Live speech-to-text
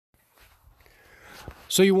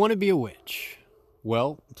So you want to be a witch?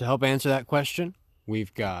 Well, to help answer that question,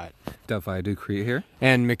 we've got Delphi Ducree here.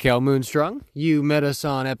 and Mikhail Moonstrung. You met us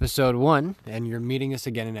on episode 1, and you're meeting us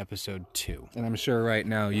again in episode 2. And I'm sure right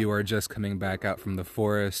now you are just coming back out from the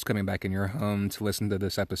forest, coming back in your home to listen to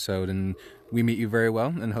this episode, and we meet you very well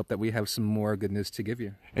and hope that we have some more goodness to give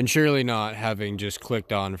you. And surely not having just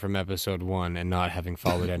clicked on from episode 1 and not having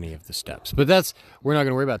followed any of the steps. But we're not going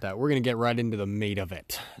to worry about that. We're going to get right into the meat of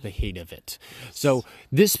it, the heat of it. So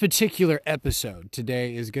this particular episode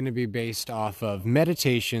today is going to be based off of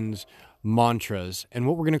meditations, mantras, and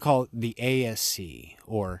what we're going to call the ASC,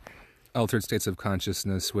 or Altered states of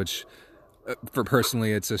consciousness, which for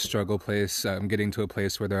personally it's a struggle place. Getting to a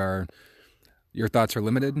place where your thoughts are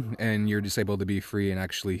limited and you're just able to be free and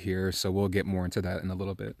actually hear. So we'll get more into that in a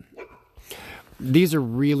little bit. These are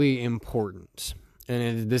really important.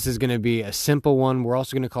 And this is going to be a simple one. We're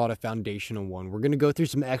also going to call it a foundational one. We're going to go through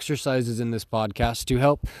some exercises in this podcast to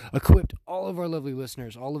help equip all of our lovely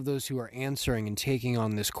listeners, all of those who are answering and taking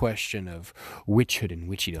on this question of witchhood and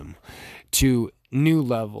witchdom, to new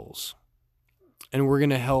levels. And we're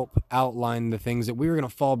going to help outline the things that we're going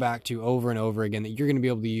to fall back to over and over again that you're going to be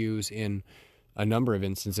able to use in a number of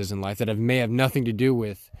instances in life that may have nothing to do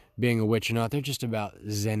with being a witch or not. They're just about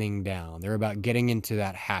zenning down. They're about getting into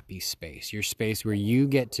that happy space, your space where you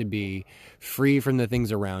get to be free from the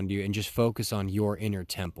things around you and just focus on your inner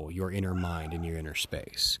temple, your inner mind, and your inner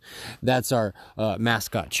space. That's our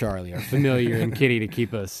mascot, Charlie, our familiar and kitty to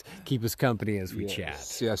keep us company as we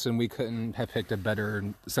chat. Yes, and we couldn't have picked a better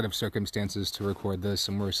set of circumstances to record this,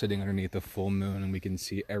 and we're sitting underneath the full moon, and we can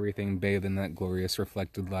see everything bathed in that glorious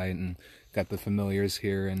reflected light, and got the familiars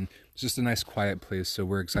here, and it's just a nice quiet place, so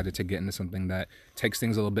we're excited to get into something that takes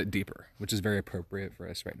things a little bit deeper, which is very appropriate for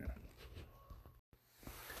us right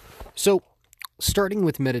now. So, starting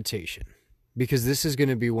with meditation, because this is going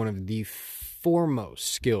to be one of the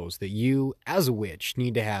foremost skills that you, as a witch,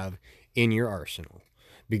 need to have in your arsenal.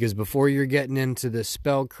 Because before you're getting into the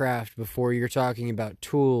spellcraft, before you're talking about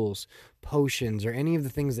tools, potions, or any of the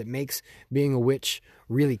things that makes being a witch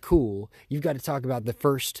really cool, you've got to talk about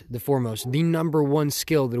the foremost, the number one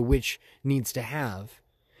skill that a witch needs to have,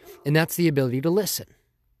 and that's the ability to listen.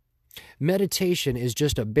 Meditation is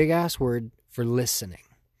just a big-ass word for listening,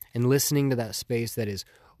 and listening to that space that is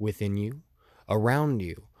within you, around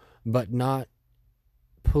you, but not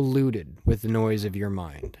polluted with the noise of your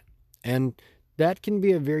mind. And that can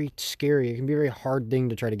be it can be a very hard thing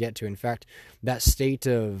to try to get to. In fact, that state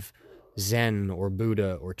of Zen or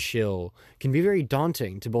Buddha or chill can be very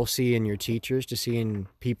daunting to both see in your teachers, to see in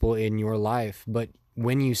people in your life, but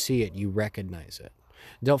when you see it, you recognize it.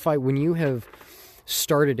 Delphi, when you have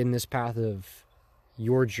started in this path of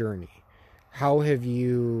your journey, how do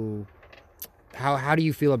you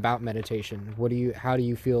feel about meditation? How do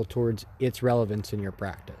you feel towards its relevance in your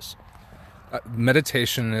practice?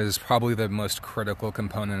 Meditation is probably the most critical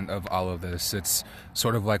component of all of this. It's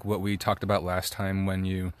sort of like what we talked about last time when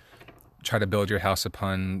you try to build your house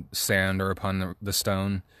upon sand or upon the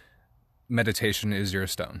stone. Meditation is your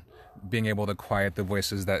stone. Being able to quiet the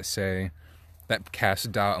voices that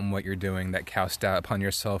cast doubt on what you're doing, that cast doubt upon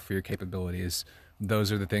yourself or your capabilities.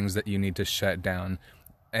 Those are the things that you need to shut down.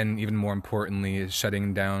 And even more importantly is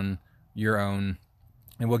shutting down your own,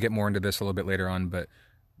 and we'll get more into this a little bit later on, but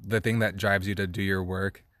the thing that drives you to do your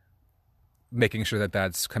work, making sure that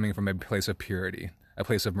that's coming from a place of purity, a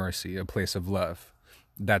place of mercy, a place of love.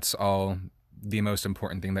 That's all the most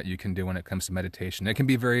important thing that you can do when it comes to meditation. It can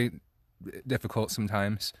be very difficult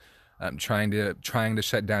sometimes. Trying to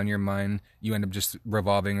shut down your mind, you end up just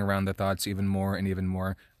revolving around the thoughts even more and even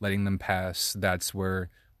more, letting them pass. That's where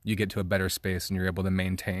you get to a better space and you're able to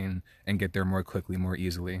maintain and get there more quickly, more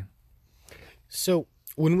easily. So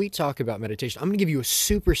when we talk about meditation, I'm going to give you a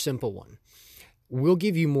super simple one. We'll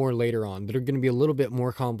give you more later on that are going to be a little bit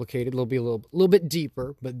more complicated, a little bit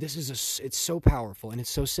deeper, but it's so powerful and it's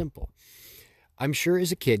so simple. I'm sure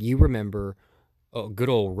as a kid you remember good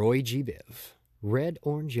old Roy G. Biv. Red,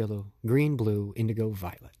 orange, yellow, green, blue, indigo,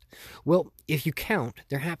 violet. Well, if you count,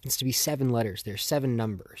 there happens to be 7 letters. There's 7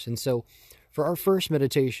 numbers. And so for our first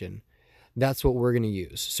meditation, that's what we're going to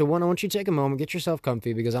use. So I want you to take a moment, get yourself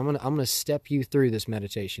comfy, because I'm going to step you through this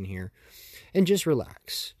meditation here, and just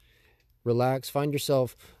relax. Relax, find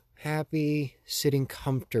yourself happy, sitting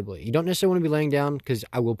comfortably. You don't necessarily want to be laying down because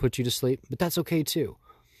I will put you to sleep, but that's okay too.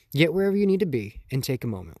 Get wherever you need to be and take a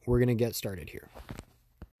moment. We're going to get started here.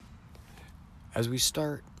 As we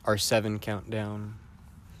start our 7 countdown,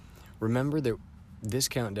 remember that this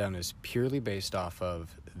countdown is purely based off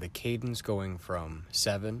of the cadence going from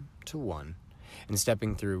 7 to 1 and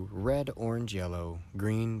stepping through red, orange, yellow,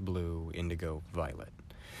 green, blue, indigo, violet.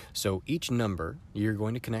 So each number you're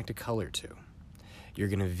going to connect a color to. You're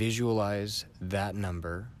going to visualize that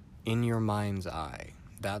number in your mind's eye.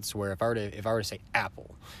 That's where if I were to say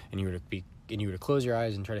apple, and you were to close your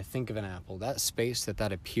eyes and try to think of an apple, that space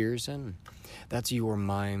that appears in, that's your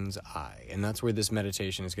mind's eye. And that's where this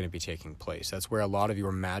meditation is going to be taking place. That's where a lot of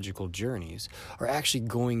your magical journeys are actually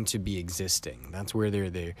going to be existing. That's where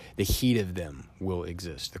the heat of them will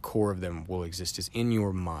exist. The core of them will exist, is in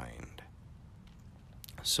your mind.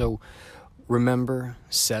 So remember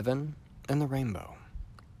 7 and the rainbow.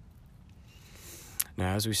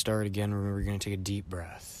 Now as we start again, remember you're going to take a deep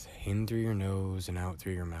breath in through your nose and out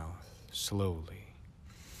through your mouth, slowly.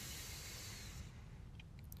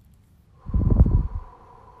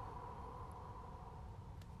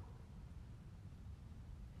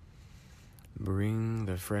 Bring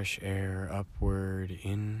the fresh air upward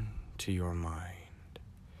into your mind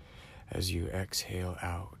as you exhale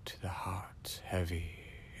out the hot, heavy,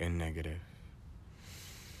 and negative.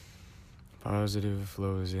 Positive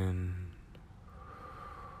flows in,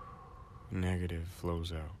 negative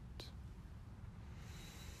flows out.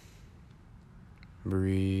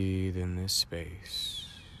 Breathe in this space.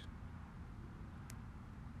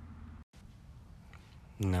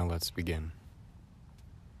 Now let's begin.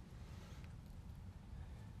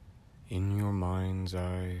 In your mind's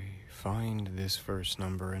eye, find this first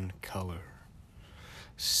number in color.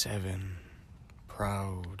 7,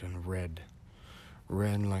 proud and red.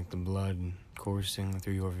 Red like the blood coursing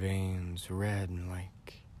through your veins. Red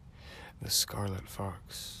like the scarlet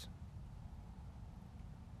fox.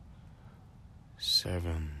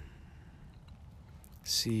 7.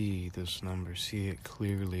 See this number, see it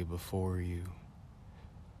clearly before you.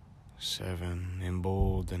 7,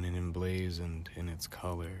 emboldened and emblazoned in its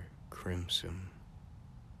color, crimson.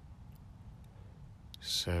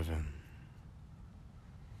 7.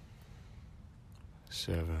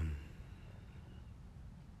 7.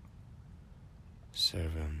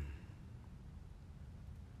 7.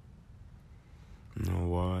 Now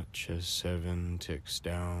watch as 7 ticks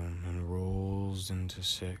down and rolls into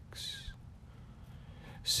 6.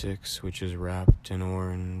 6, which is wrapped in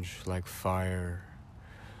orange like fire.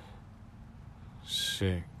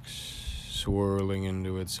 6, swirling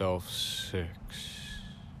into itself. 6.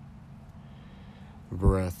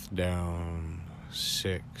 Breath down.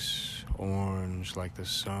 6, orange like the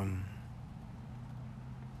sun.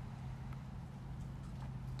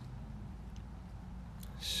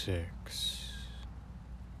 6.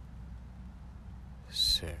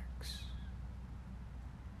 6.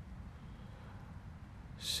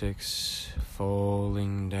 6,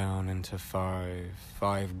 falling down into 5.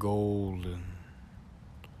 5, golden.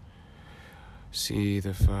 See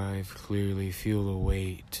the 5 clearly, feel the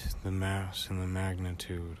weight, the mass, and the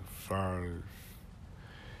magnitude. 5.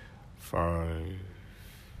 5.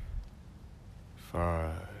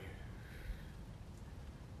 5.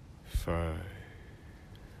 5.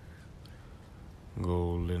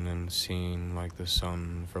 Golden and seen like the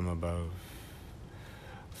sun from above.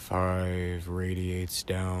 5 radiates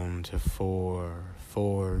down to 4.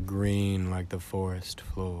 4, green like the forest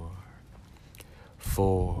floor.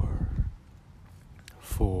 4.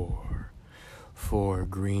 4. 4,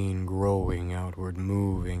 green, growing outward,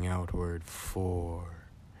 moving outward. 4.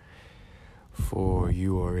 4,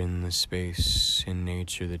 you are in the space in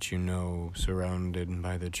nature that you know, surrounded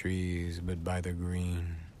by the trees, but by the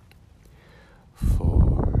green.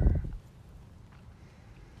 4.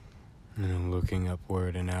 And looking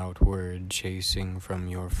upward and outward, chasing from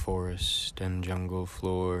your forest and jungle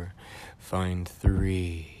floor, find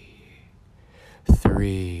 3.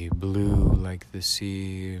 3, blue like the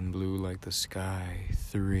sea and blue like the sky.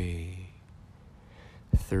 3.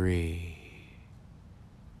 3.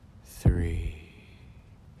 3.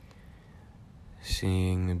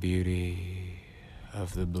 Seeing the beauty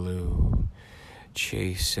of the blue,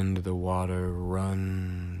 chase into the water,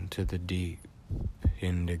 run to the deep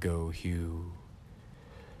indigo hue.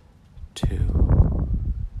 2.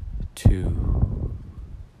 2.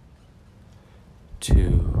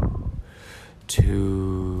 2.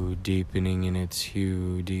 2, deepening in its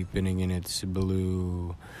hue, deepening in its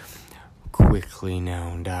blue. Quickly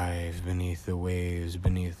now dive beneath the waves,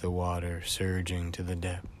 beneath the water, surging to the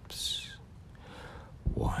depths.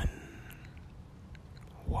 1.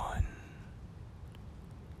 1.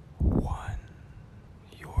 1.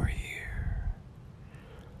 You're here.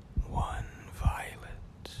 1,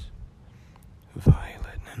 violet.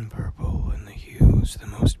 Violet and purple and the hues the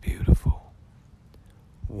most beautiful.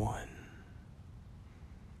 1.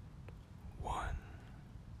 1.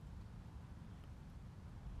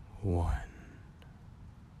 1.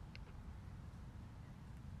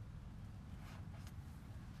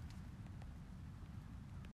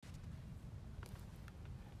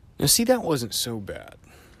 Now, see, that wasn't so bad.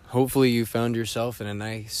 Hopefully you found yourself in a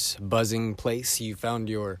nice buzzing place. You found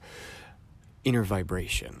your inner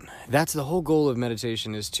vibration. That's the whole goal of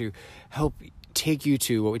meditation, is to help take you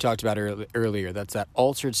to what we talked about earlier. That's that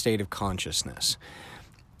altered state of consciousness.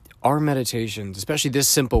 Our meditations, especially this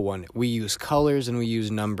simple one, we use colors and we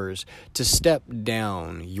use numbers to step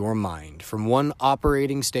down your mind from one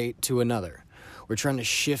operating state to another. We're trying to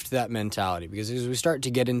shift that mentality, because as we start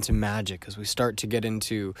to get into magic, as we start to get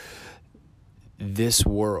into this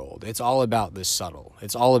world, it's all about the subtle.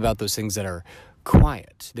 It's all about those things that are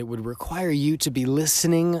quiet, that would require you to be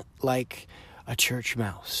listening like a church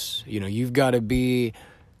mouse. You've got to be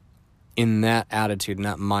in that attitude and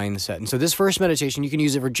that mindset. And so this first meditation, you can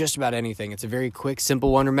use it for just about anything. It's a very quick,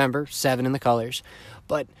 simple one. Remember, 7 in the colors.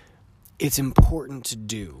 But it's important to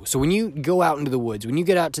do. So when you go out into the woods, when you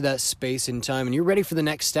get out to that space in time and you're ready for the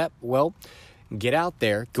next step, well, get out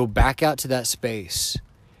there, go back out to that space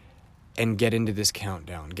and get into this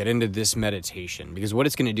countdown, get into this meditation. Because what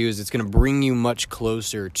it's going to do is it's going to bring you much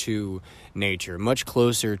closer to nature, much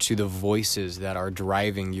closer to the voices that are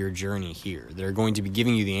driving your journey here. They're going to be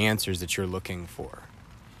giving you the answers that you're looking for.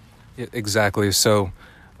 Yeah, exactly. So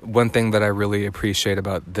one thing that I really appreciate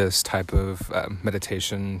about this type of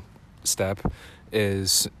meditation step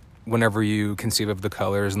is whenever you conceive of the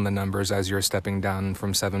colors and the numbers as you're stepping down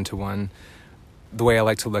from 7 to 1, the way I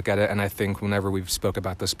like to look at it, and I think whenever we've spoke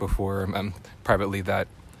about this before privately, that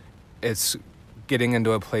it's getting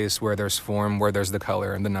into a place where there's form, where there's the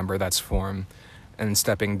color, and the number, that's form, and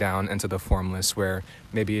stepping down into the formless, where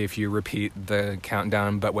maybe if you repeat the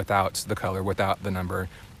countdown but without the color, without the number,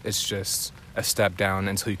 it's just a step down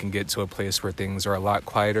until you can get to a place where things are a lot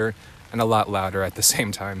quieter and a lot louder at the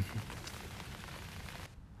same time.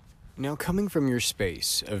 Now, coming from your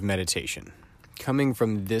space of meditation, coming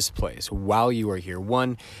from this place while you are here,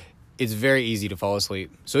 one, it's very easy to fall asleep.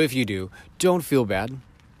 So if you do, don't feel bad.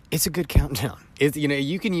 It's a good countdown.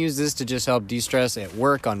 You can use this to just help de-stress at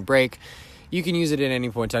work, on break. You can use it at any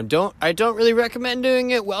point in time. I don't really recommend doing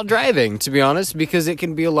it while driving, to be honest, because it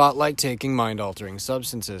can be a lot like taking mind-altering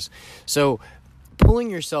substances. So pulling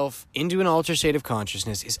yourself into an altered state of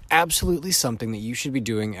consciousness is absolutely something that you should be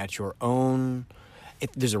doing at your own.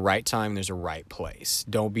 There's a right time, there's a right place.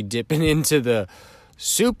 Don't be dipping into the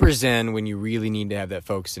super zen when you really need to have that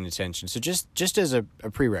focus and attention. So just as a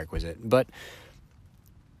prerequisite. But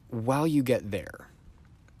while you get there,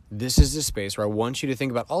 this is the space where I want you to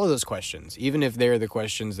think about all of those questions, even if they're the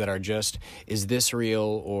questions that are just, is this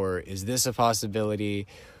real, or is this a possibility?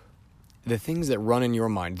 The things that run in your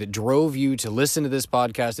mind that drove you to listen to this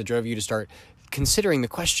podcast, that drove you to start considering the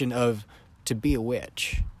question of to be a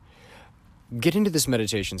witch. Get into this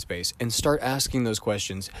meditation space and start asking those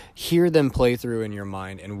questions. Hear them play through in your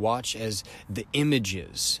mind and watch as the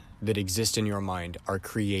images that exist in your mind are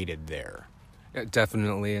created there. Yeah,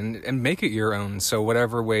 definitely, and make it your own. So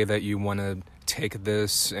whatever way that you want to take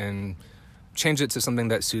this and change it to something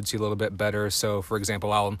that suits you a little bit better. So for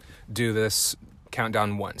example, I'll do this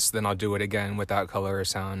countdown once, then I'll do it again without color or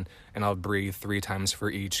sound, and I'll breathe 3 times for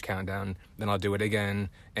each countdown. Then I'll do it again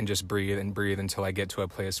and just breathe until I get to a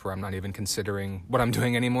place where I'm not even considering what I'm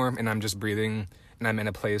doing anymore, and I'm just breathing, and I'm in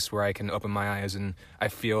a place where I can open my eyes and I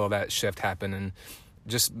feel that shift happen. And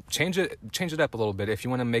just change it up a little bit. If you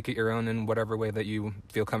want to make it your own in whatever way that you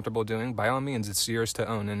feel comfortable doing, by all means, it's yours to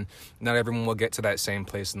own. And not everyone will get to that same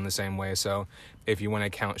place in the same way. So if you want to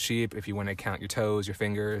count sheep, if you want to count your toes, your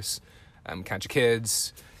fingers, count your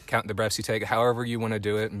kids, count the breaths you take, however you want to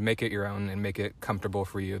do it, make it your own and make it comfortable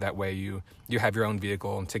for you. That way you have your own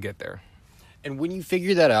vehicle to get there. And when you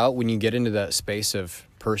figure that out, when you get into that space of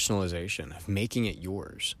personalization, of making it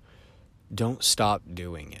yours, don't stop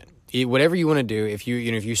doing it. Whatever you want to do, if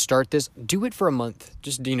you start this, do it for a month.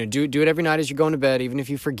 Just do it every night as you're going to bed, even if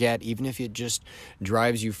you forget, even if it just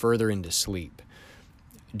drives you further into sleep.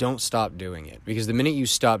 Don't stop doing it, because the minute you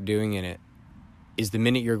stop doing it is the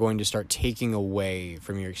minute you're going to start taking away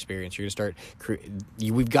from your experience. You're going to start.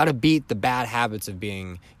 We've got to beat the bad habits of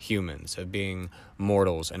being humans, of being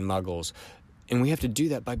mortals and muggles. And we have to do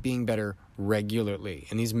that by being better regularly.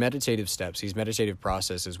 And these meditative steps, these meditative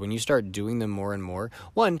processes, when you start doing them more and more,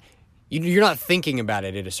 one, you're not thinking about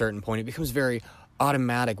it at a certain point. It becomes very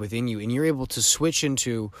automatic within you, and you're able to switch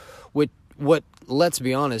into what, let's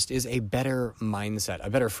be honest, is a better mindset, a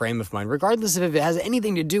better frame of mind, regardless of if it has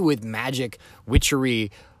anything to do with magic,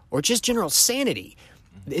 witchery, or just general sanity.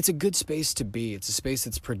 It's a good space to be. It's a space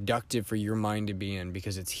that's productive for your mind to be in,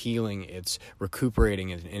 because it's healing, it's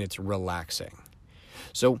recuperating, and it's relaxing.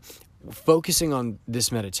 So focusing on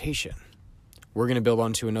this meditation, we're going to build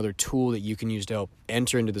onto another tool that you can use to help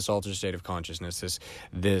enter into this altered state of consciousness,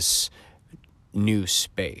 this new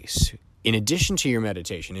space. In addition to your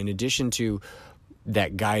meditation, in addition to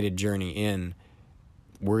that guided journey in,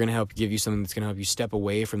 we're going to help give you something that's going to help you step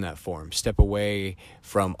away from that form, step away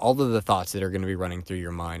from all of the thoughts that are going to be running through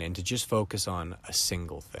your mind, and to just focus on a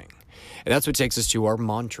single thing. And that's what takes us to our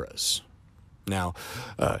mantras. Now,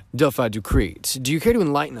 Delphi Ducrete, do you care to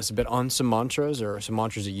enlighten us a bit on some mantras, or some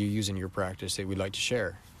mantras that you use in your practice that we'd like to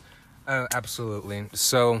share? Absolutely.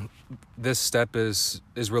 So this step is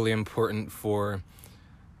really important for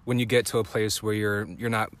when you get to a place where you're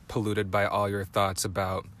not polluted by all your thoughts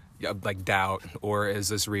about like doubt or is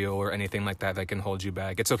this real or anything like that can hold you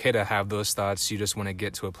back. It's okay to have those thoughts. You just want to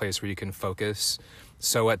get to a place where you can focus.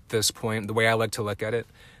 So at this point, the way I like to look at it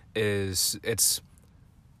is it's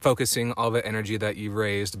focusing all the energy that you've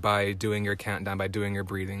raised by doing your countdown, by doing your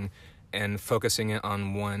breathing, and focusing it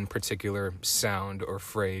on one particular sound or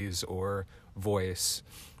phrase or voice.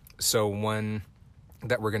 So one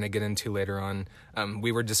that we're going to get into later on,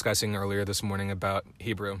 we were discussing earlier this morning about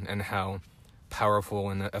Hebrew and how powerful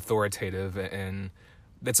and authoritative, and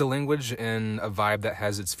it's a language and a vibe that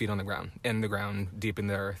has its feet on the ground, in the ground, deep in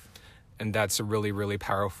the earth. And that's a really, really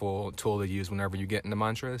powerful tool to use whenever you get into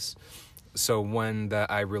mantras. So one that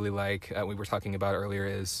I really like, we were talking about earlier,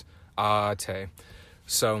 is Ate.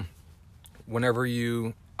 So whenever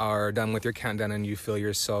you are done with your countdown and you feel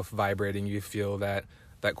yourself vibrating, you feel that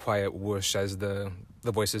quiet whoosh as the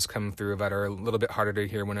voices come through that are a little bit harder to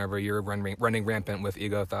hear whenever you're running rampant with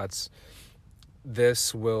ego thoughts.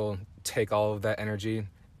 This will take all of that energy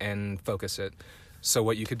and focus it. So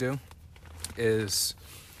what you could do is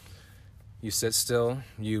you sit still,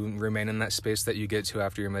 you remain in that space that you get to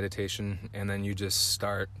after your meditation, and then you just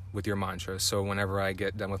start with your mantra. So whenever I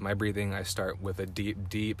get done with my breathing, I start with a deep,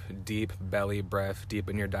 deep, deep belly breath, deep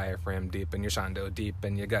in your diaphragm, deep in your shando, deep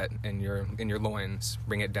in your gut, in your loins.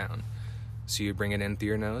 Bring it down. So you bring it in through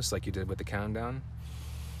your nose like you did with the countdown.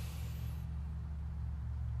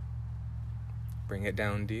 Bring it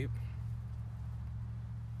down deep.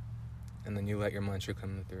 And then you let your mantra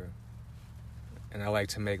come through. And I like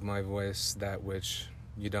to make my voice that which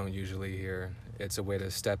you don't usually hear. It's a way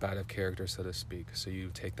to step out of character, so to speak. So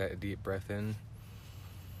you take that deep breath in.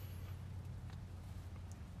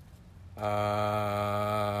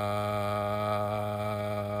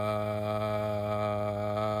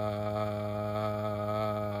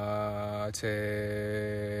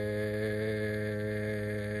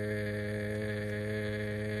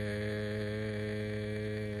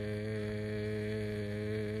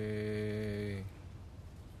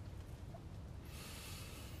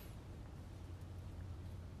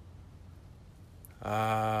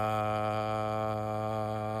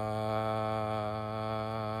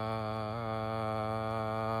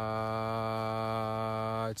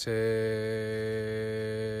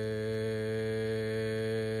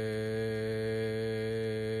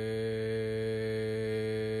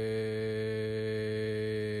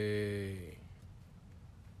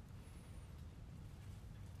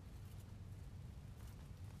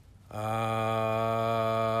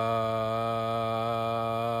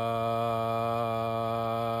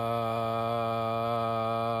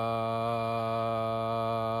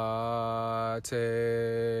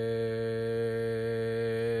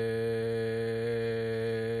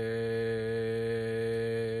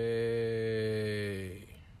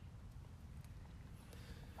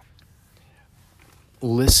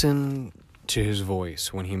 Listen to his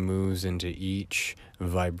voice when he moves into each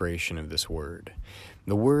vibration of this word.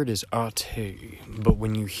 The word is ate, but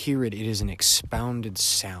when you hear it, it is an expounded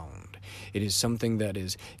sound. It is something that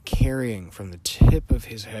is carrying from the tip of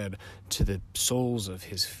his head to the soles of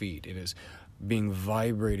his feet. It is being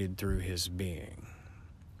vibrated through his being.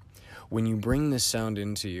 When you bring this sound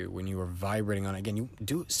into you, when you are vibrating on it, again,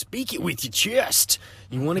 speak it with your chest.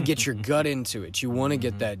 You want to get your gut into it. You want to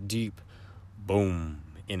get that deep boom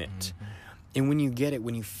in it. And when you get it,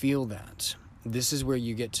 when you feel that, this is where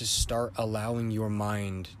you get to start allowing your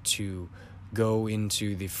mind to go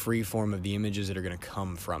into the free form of the images that are going to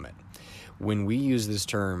come from it. When we use this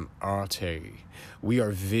term ate, we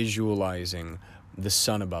are visualizing the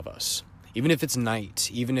sun above us. Even if it's night,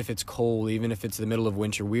 even if it's cold, even if it's the middle of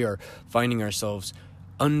winter, we are finding ourselves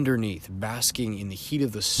underneath, basking in the heat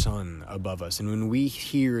of the sun above us. And when we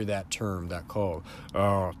hear that term, that call,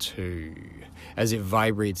 ate, as it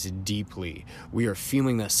vibrates deeply, we are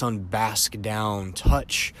feeling that sun bask down,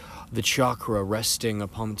 touch the chakra resting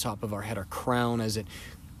upon the top of our head, our crown, as it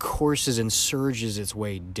courses and surges its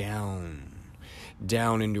way down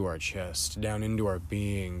into our chest, down into our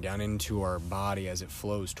being, down into our body as it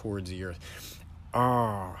flows towards the earth.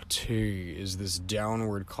 Ate is this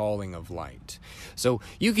downward calling of light. So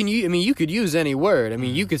you could use any word.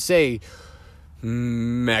 You could say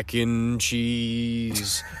mac and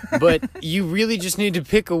cheese. But you really just need to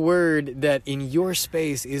pick a word that in your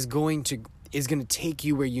space is going to take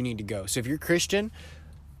you where you need to go. So if you're Christian,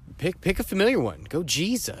 pick a familiar one. Go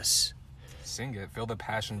Jesus. Sing it. Feel the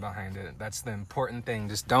passion behind it. That's the important thing.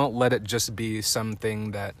 Just don't let it just be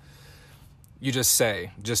something that you just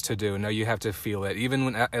say just to do. No, you have to feel it.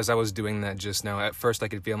 Even as I was doing that just now, at first I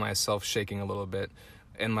could feel myself shaking a little bit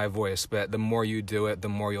in my voice, but the more you do it, the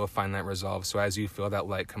more you'll find that resolve. So as you feel that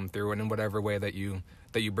light come through, and in whatever way that you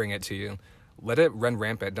bring it to you, let it run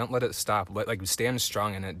rampant. Don't let it stop. Stand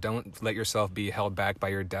strong in it. Don't let yourself be held back by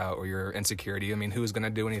your doubt or your insecurity. I mean, who's going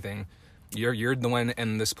to do anything? You're the one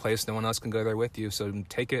in this place. No one else can go there with you. So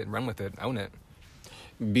take it and run with it. Own it.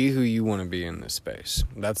 Be who you want to be in this space.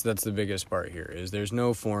 That's the biggest part here, is there's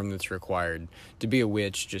no form that's required. To be a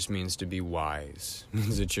witch just means to be wise. It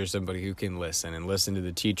means that you're somebody who can listen to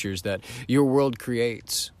the teachers that your world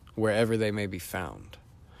creates, wherever they may be found.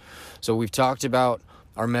 So we've talked about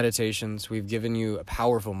our meditations. We've given you a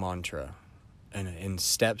powerful mantra and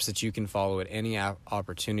steps that you can follow at any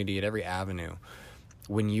opportunity, at every avenue,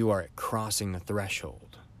 when you are crossing the threshold.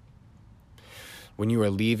 When you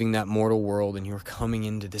are leaving that mortal world and you're coming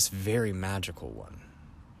into this very magical one,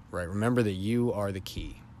 right? Remember that you are the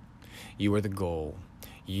key. You are the goal.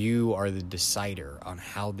 You are the decider on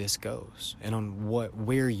how this goes and on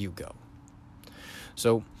where you go.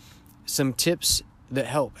 So some tips that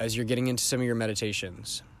help as you're getting into some of your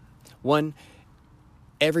meditations. One,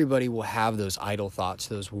 everybody will have those idle thoughts,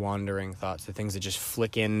 those wandering thoughts, the things that just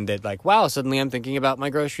flick in that like, wow, suddenly I'm thinking about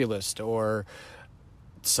my grocery list or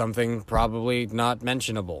something probably not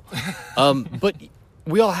mentionable. But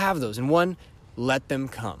we all have those. And one, let them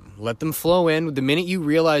come. Let them flow in. The minute you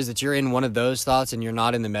realize that you're in one of those thoughts and you're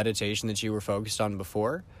not in the meditation that you were focused on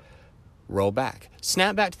before, roll back.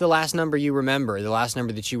 Snap back to the last number you remember, the last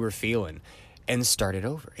number that you were feeling, and start it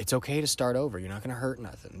over. It's okay to start over. You're not going to hurt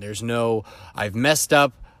nothing. There's no, I've messed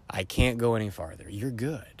up, I can't go any farther. You're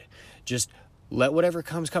good. Just let whatever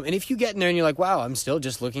comes come. And if you get in there and you're like, wow, I'm still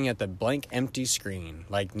just looking at the blank, empty screen,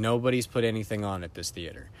 like nobody's put anything on at this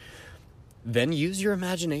theater, then use your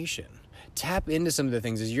imagination. Tap into some of the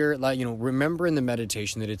things as you're like, remember in the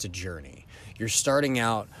meditation that it's a journey. You're starting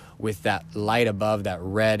out with that light above, that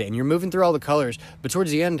red, and you're moving through all the colors. But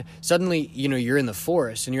towards the end, suddenly, you're in the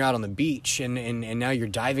forest and you're out on the beach and now you're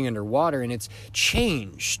diving underwater and it's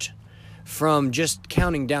changed from just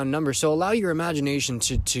counting down numbers. So allow your imagination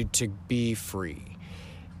to be free.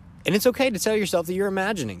 And it's okay to tell yourself that you're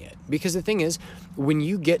imagining it. Because the thing is, when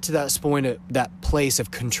you get to that point, that place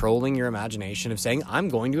of controlling your imagination, of saying, I'm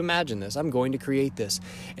going to imagine this, I'm going to create this,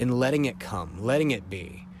 and letting it come, letting it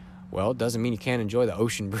be, well, it doesn't mean you can't enjoy the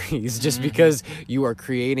ocean breeze just because you are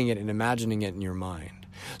creating it and imagining it in your mind.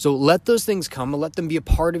 So let those things come, and let them be a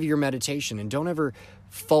part of your meditation, and don't ever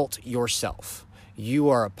fault yourself. You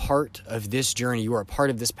are a part of this journey. You are a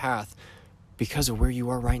part of this path because of where you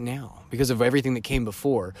are right now, because of everything that came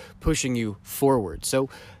before, pushing you forward. So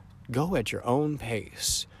go at your own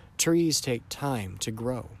pace. Trees take time to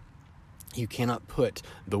grow. You cannot put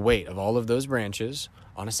the weight of all of those branches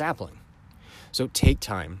on a sapling. So take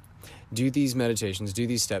time. Do these meditations, do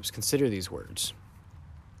these steps, consider these words.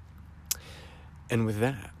 And with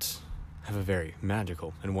that, have a very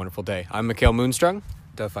magical and wonderful day. I'm Mikhail Moonstrung.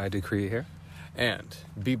 Defy Decree here. And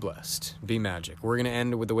be blessed, be magic. We're going to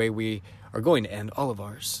end with the way we are going to end all of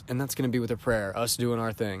ours. And that's going to be with a prayer, us doing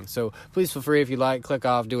our thing. So please feel free if you like, click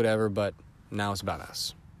off, do whatever. But now it's about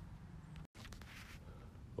us.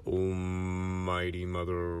 Almighty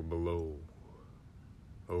Mother below,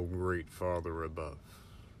 O great Father above,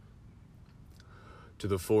 to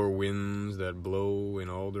the four winds that blow in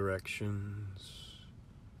all directions,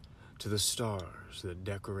 to the stars that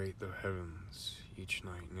decorate the heavens each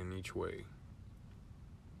night and in each way,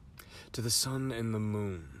 to the sun and the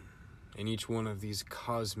moon, and each one of these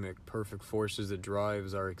cosmic perfect forces that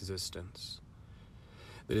drives our existence,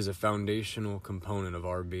 that is a foundational component of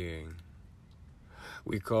our being.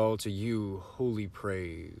 We call to you holy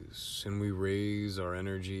praise, and we raise our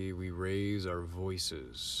energy, we raise our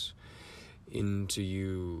voices into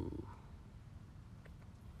you.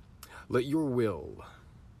 Let your will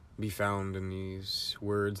be found in these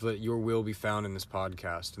words. Let your will be found in this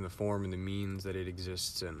podcast, in the form and the means that it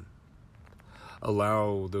exists in.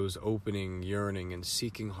 Allow those opening, yearning, and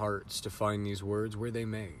seeking hearts to find these words where they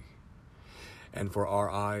may, and for our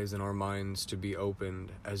eyes and our minds to be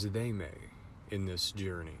opened as they may in this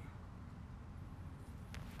journey.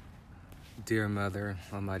 Dear Mother,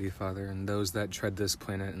 Almighty Father, and those that tread this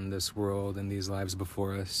planet and this world and these lives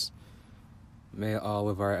before us, May all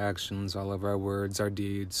of our actions, all of our words, our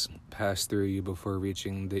deeds pass through you before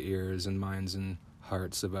reaching the ears and minds and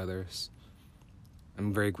hearts of others.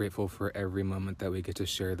 I'm very grateful for every moment that we get to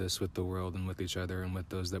share this with the world and with each other and with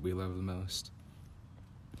those that we love the most.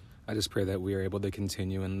 I just pray that we are able to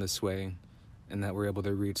continue in this way and that we're able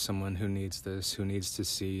to reach someone who needs this, who needs to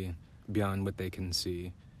see beyond what they can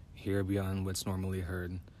see, hear beyond what's normally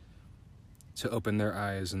heard, to open their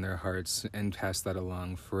eyes and their hearts and pass that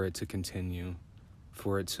along for it to continue,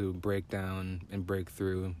 for it to break down and break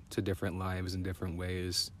through to different lives in different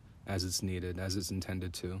ways as it's needed, as it's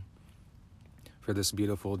intended to. For this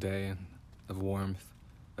beautiful day of warmth,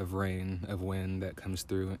 of rain, of wind that comes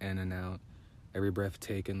through in and out, every breath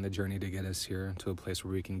taken, the journey to get us here to a place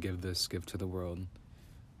where we can give this gift to the world.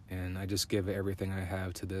 And I just give everything I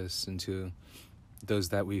have to this and to those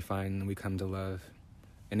that we find and we come to love.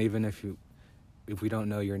 And even if we don't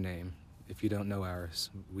know your name, if you don't know ours,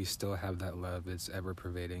 we still have that love. It's ever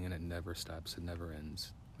pervading and it never stops, it never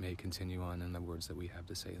ends. May it continue on in the words that we have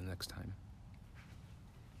to say the next time.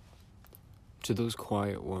 To those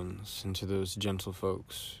quiet ones and to those gentle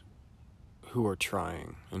folks who are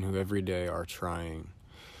trying and who every day are trying,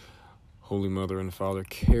 Holy Mother and Father,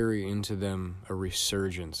 carry into them a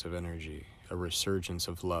resurgence of energy, a resurgence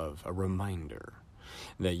of love, a reminder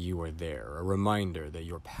that you are there, a reminder that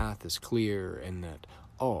your path is clear and that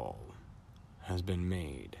all has been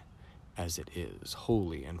made as it is,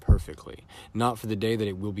 wholly and perfectly, not for the day that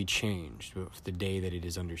it will be changed, but for the day that it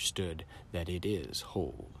is understood that it is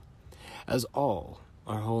whole. As all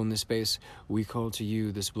are whole in this space, we call to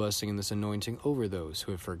you this blessing and this anointing over those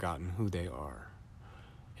who have forgotten who they are.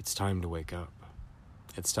 It's time to wake up.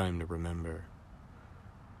 It's time to remember.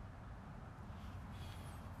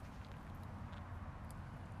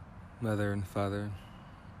 Mother and Father,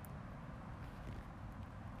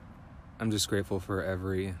 I'm just grateful for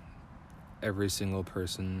every single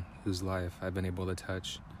person whose life I've been able to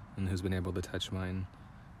touch and who's been able to touch mine,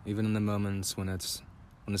 even in the moments when it's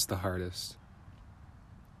the hardest.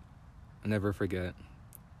 I never forget.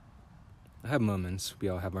 I have moments, we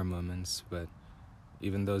all have our moments, but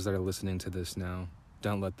even those that are listening to this now,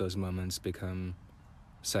 don't let those moments become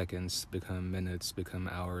seconds, become minutes, become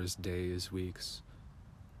hours, days, weeks.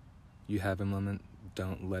 You have a moment,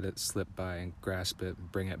 don't let it slip by, grasp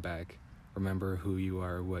it, bring it back. Remember who you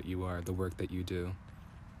are, what you are, the work that you do,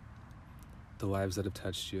 the lives that have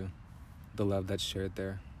touched you, the love that's shared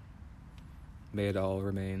there. May it all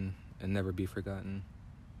remain and never be forgotten,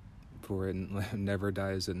 for it never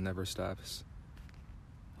dies, it never stops.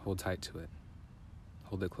 Hold tight to it.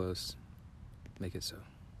 Hold it close. Make it so.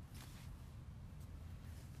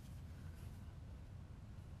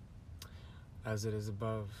 As it is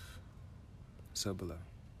above, So below.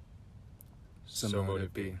 so mote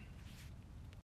it be.